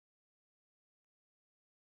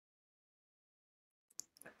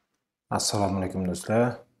Assalomu alaykum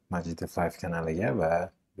do'stlar. Majid 5 kanaliga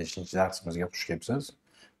va 5-darsimizga xush kelibsiz.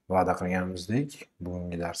 Va'da qilganimizdek,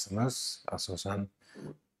 bugungi darsimiz asosan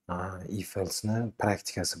if else ni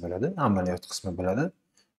praktikasi bo'ladi, amaliyot qismi bo'ladi.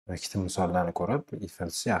 Va ikkita misollarni ko'rib, if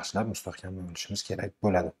else yaxshilab mustahkamlab olishimiz kerak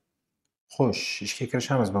bo'ladi. Xo'sh, ishga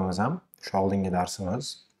kirishamiz bo'lmasam, shu oldingi darsimiz.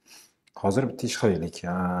 Hozir bitta ish qilaylik.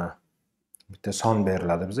 Bitta son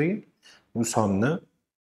beriladi bizga. Bu sonni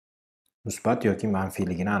musbat yoki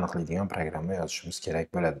manfiyligini aniqlaydigan programma yozishimiz kerak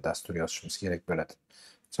bo'ladi, dastur yozishimiz kerak bo'ladi.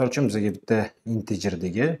 Misol uchun bizga bitta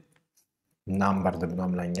integerdagi number deb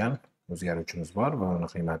nomlangan o'zgaruvchimiz bor va uni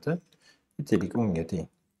qiymati aytaylik 10 ga teng.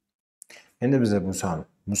 Endi biz bu son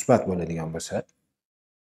musbat bo'ladigan bo'lsa,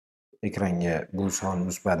 ekranga bu son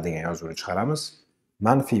musbat degan yozuvni chiqaramiz.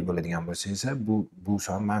 Manfiy bo'ladigan bo'lsa esa bu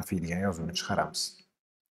son manfiy degan yozuvni chiqaramiz.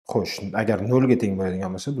 Xo'sh, agar 0 ga teng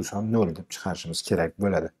bo'ladigan bo'lsa, bu son 0 deb chiqarishimiz kerak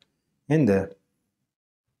bo'ladi. Endi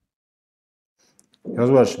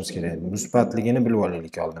yozib olishimiz kerak. Musbatligini bilib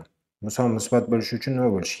olaylik oldin. Son musbat bo'lishi uchun nima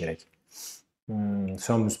bo'lishi kerak?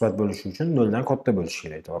 Son musbat bo'lishi uchun 0 dan katta bo'lishi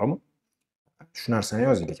kerak, to'g'rimi? Shu narsani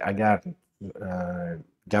yozaylik. Agar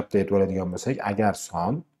gapda aytib oladigan bo'lsak, agar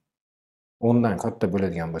son 10 dan katta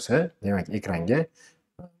bo'ladigan bo'lsa, demak ekranga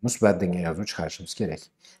musbat degan yozuv chiqarishimiz kerak.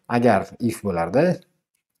 Agar if bo'larda,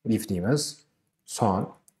 if deymiz, son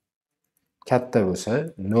katta bo'lsa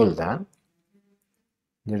 0 dan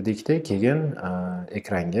Nirdikda keyin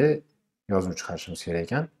ekranga yozuv chiqarishimiz kerak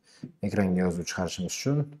ekan. Ekranga yozuv chiqarishimiz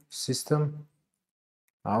uchun system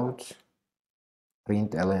out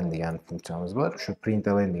println degan funksiyamiz bor. Shu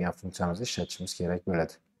println degan funksiyamizni ishlatishimiz kerak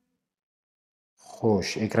bo'ladi.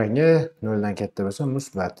 Xo'sh, ekranga 0 dan katta bo'lsa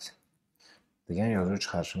musbat degan yozuv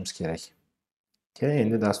chiqarishimiz kerak. Keyin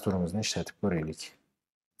endi dasturimizni ishlatib ko'raylik.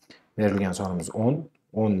 Berilgan sonimiz 10.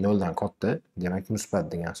 10 0 dan katta, demak musbat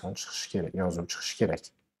degan son chiqishi kerak, yozuv chiqishi kerak.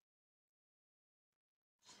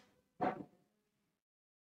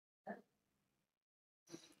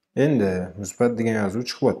 Endi musbat degan yozuv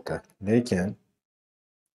chiqyapti. Lekin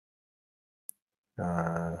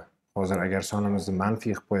hozir agar sonimizni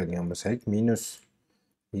manfiy qilib qo'yadigan bo'lsak, minus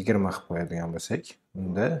 20 qilib qo'yadigan bo'lsak,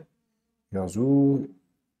 unda yozuv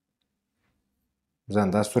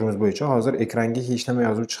bizning dasturimiz bo'yicha hozir ekranga hech nima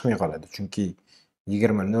yozuv chiqmay qoladi. Chunki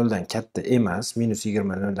 20 0 dan katta emas, minus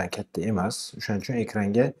 20 0 dan katta emas. O'shaning uchun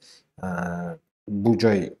ekranga bu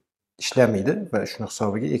joy ishlamaydi va shuni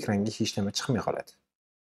hisobiga ekranga hech nima chiqmay qoladi.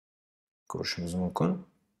 Ko'rishimiz mumkin.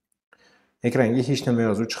 Ekranga hech nima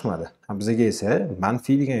yozuv chiqmadi. Bizga esa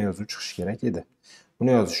manfiy degan yozuv chiqishi kerak edi.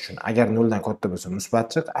 Buni yozish uchun agar 0 dan katta bo'lsa musbat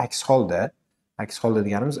chiq, aks holda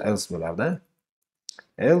deganimiz else bo'lardi.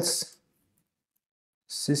 Else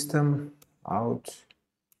system out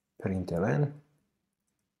println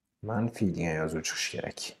manfiy degan yozuv chiqishi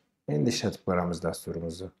kerak. Endi ishlatib ko'ramiz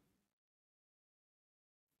dasturimizni.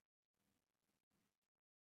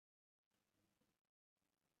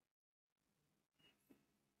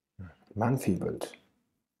 Manfiy bo'ldi.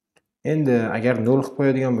 Endi agar 0 qilib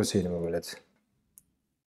qo'yadigan bo'lsak nima bo'ladi?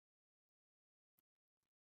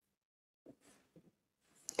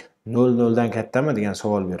 Nol 0 dan kattami degan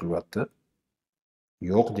savol berilyapti.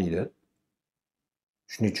 Yo'q deydi.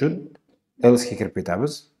 Shuning uchun else ga kirib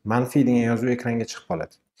ketamiz. Manfiy degan yozuv ekranga chiqib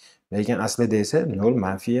qoladi. Lekin aslida esa 0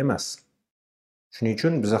 manfiy emas. Shuning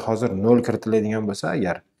uchun biz hozir 0 kiritiladigan bo'lsa,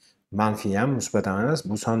 agar manfiy ham musbat ham emas,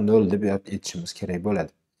 bu son 0 deb aytishimiz kerak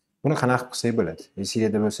bo'ladi. Buni qanaqa qilsak bo'ladi?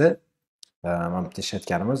 Esingizda bo'lsa, mana bitta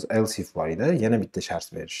ishlatganimiz else if bor edi, yana bitta shart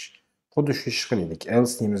berish. Xuddi shu ish qilaylik.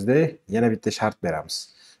 Else deymizda yana bitta shart beramiz.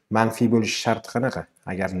 Manfiy bo'lishi sharti qanaqa?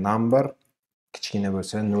 Agar number kichkina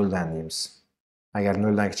bo'lsa 0 dan deymiz. Agar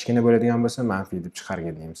 0 dan kichkina bo'ladigan bo'lsa manfiy deb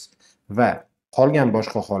chiqargan deymiz. Va qolgan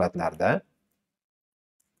boshqa holatlarda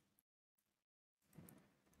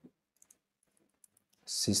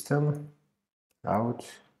system out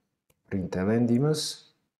println deymiz.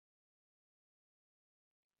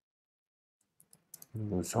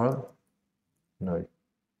 Bu son 0.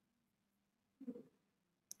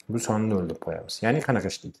 Bu son 0 deb qo'yamiz. Ya'ni qanaqa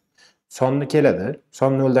ishlaydi? Sonni keladi.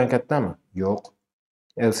 Son 0 dan kattami? Yo'q.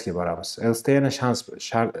 Else ga boramiz. Else da yana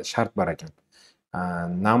shart bor ekan.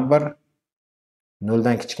 Number 0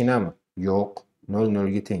 dan kichkinami? Yo'q. 0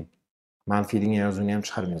 0 ga teng. Manfiy degan yozuvni ham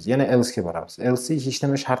chiqarmaymiz. Yana else ga boramiz. Else hech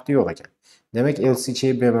nima sharti yo'q ekan. Demak, else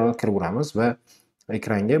ichiga bemalol kirib olamiz va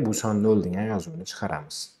ekranga bu son 0 degan yozuvni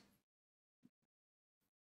chiqaramiz.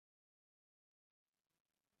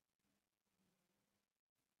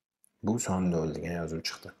 Bu son 0 degan yozuv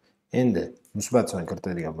chiqdi. Endi musbat son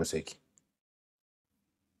kiritadigan bo'lsak,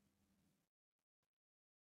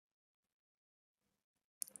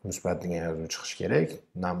 musbat degan yozuv chiqishi kerak.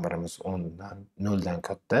 Numberimiz 0 dan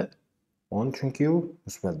katta. 10 chunki u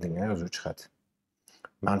musbat degan yozuv chiqadi.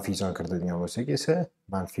 Manfiy son kiritadigan bo'lsak esa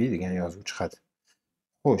manfiy degan yozuv chiqadi.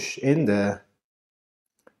 Xo'sh, endi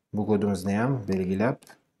bu kodimizni ham belgilab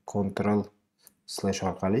Ctrl//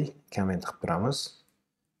 orqali komment qilib turamiz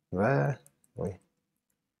va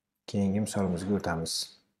keyingi misolimizga o'tamiz.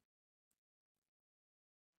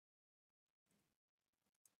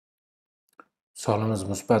 Sonimiz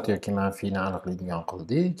musbat yoki manfiyni aniqlaydigan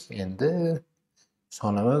qildik. Endi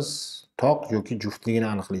sonimiz toq yoki juftligini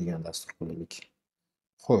aniqlaydigan dastur qilaylik.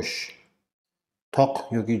 Xo'sh, toq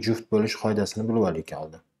yoki juft bo'lish qoidasini bilib olaylik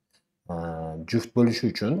oldin. Juft bo'lishi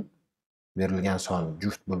uchun, berilgan son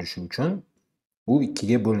juft bo'lishi uchun u 2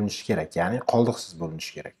 ga bo'linishi kerak, ya'ni qoldiqsiz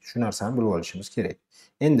bo'linishi kerak. Shu narsani bilib olishimiz kerak.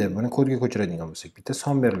 Endi buni kodga ko'chiradigan bo'lsak, bitta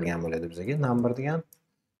son berilgan bo'ladi bizga. Number degan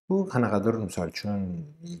bu qanaqadir, misol uchun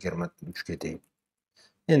 23 ga teng.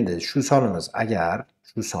 Endi shu sonimiz agar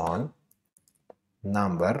shu son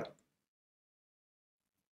number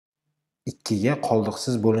 2 ga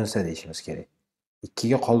qoldiqsiz bo'linsa deyishimiz kerak. 2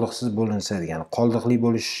 ga qoldiqsiz bo'linsa degani qoldiqli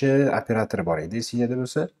bo'lishi operatori bor edi, esingizda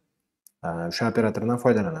bo'lsa, o'sha operatordan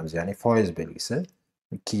foydalanamiz, ya'ni foiz belgisi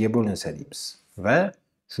 2 ga bo'linsa deymiz. Va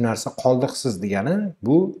shu narsa qoldiqsiz degani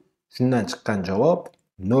bu shundan chiqqan javob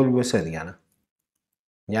 0 bo'lsa degani.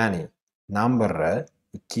 Ya'ni numberni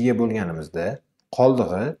 2 ga bo'lganimizda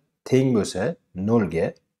qoldig'i teng bo'lsa 0 ga,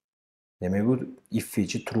 demak bu if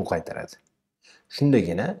feature true qaytaradi.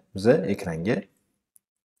 Shundagina biz ekranga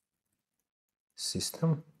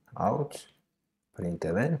system out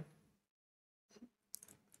println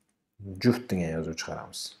juft degan yozuv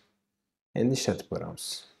chiqaramiz. Endi ishlatib ko'ramiz.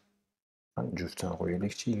 Juftni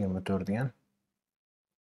qo'yaylikchi, 24 degan.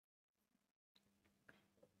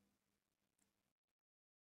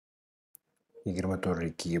 Yigirma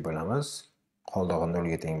 2 ga bo'lamiz. Qoldig'i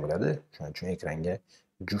 0 ga teng bo'ladi. Shuning uchun ekranga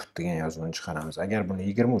juft degan yozuvni chiqaramiz. Agar buni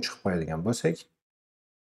 23 qilib qo'yadigan bo'lsak,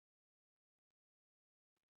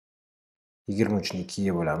 23 ni 2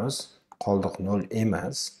 ga bo'lamiz. Qoldiq 0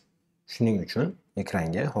 emas. Shuning uchun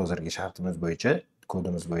ekranga hozirgi shartimiz bo'yicha,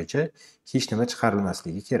 kodimiz bo'yicha hech nima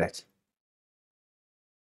chiqarilmasligi kerak.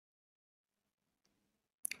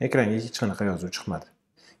 Ekranga hech qanaqa yozuv chiqmadi.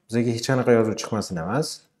 Bizga hech qanaqa yozuv chiqmasin emas,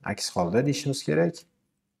 aks holda deyishimiz kerak.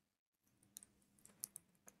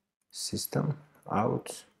 System out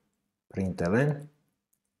println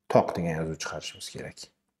toq degan yozuv chiqarishimiz kerak.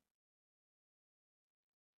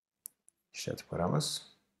 Ishlatib ko'ramiz.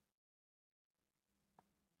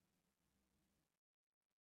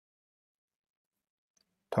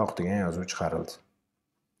 Toq degan yozuv chiqarildi.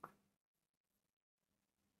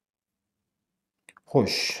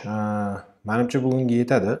 Xo'sh, menimcha bugunga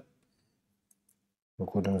yetadi. Bu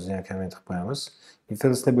kodimizni ham komment qilib qo'yamiz.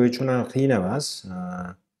 If-else bo'yicha unaqa qiyin emas.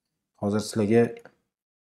 Hozir sizlarga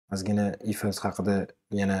ozgina if-else haqida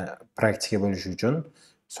yana praktika bo'lishi uchun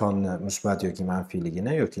sonni musbat yoki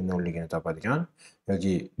manfiyligini yoki nolligini topadigan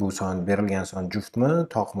yoki bu son berilgan son juftmi,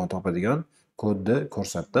 toqmi topadigan kodni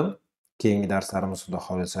ko'rsatdim. Keyingi darslarimiz xudo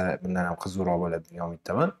xolisa bundan ham qiziqroq bo'ladi degan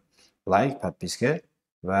umiddaman. Like, podpiska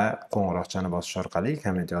va qo'ng'iroqchani bosish orqali,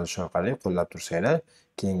 komment yozish orqali qo'llab tursanglar,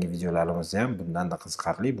 keyingi videolarimizni ham bundan-da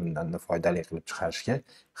qiziqarli, bundan-da foydali qilib chiqarishga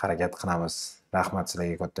harakat qilamiz. Rahmat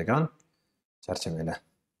sizlarga kattakon. Charchamanglar.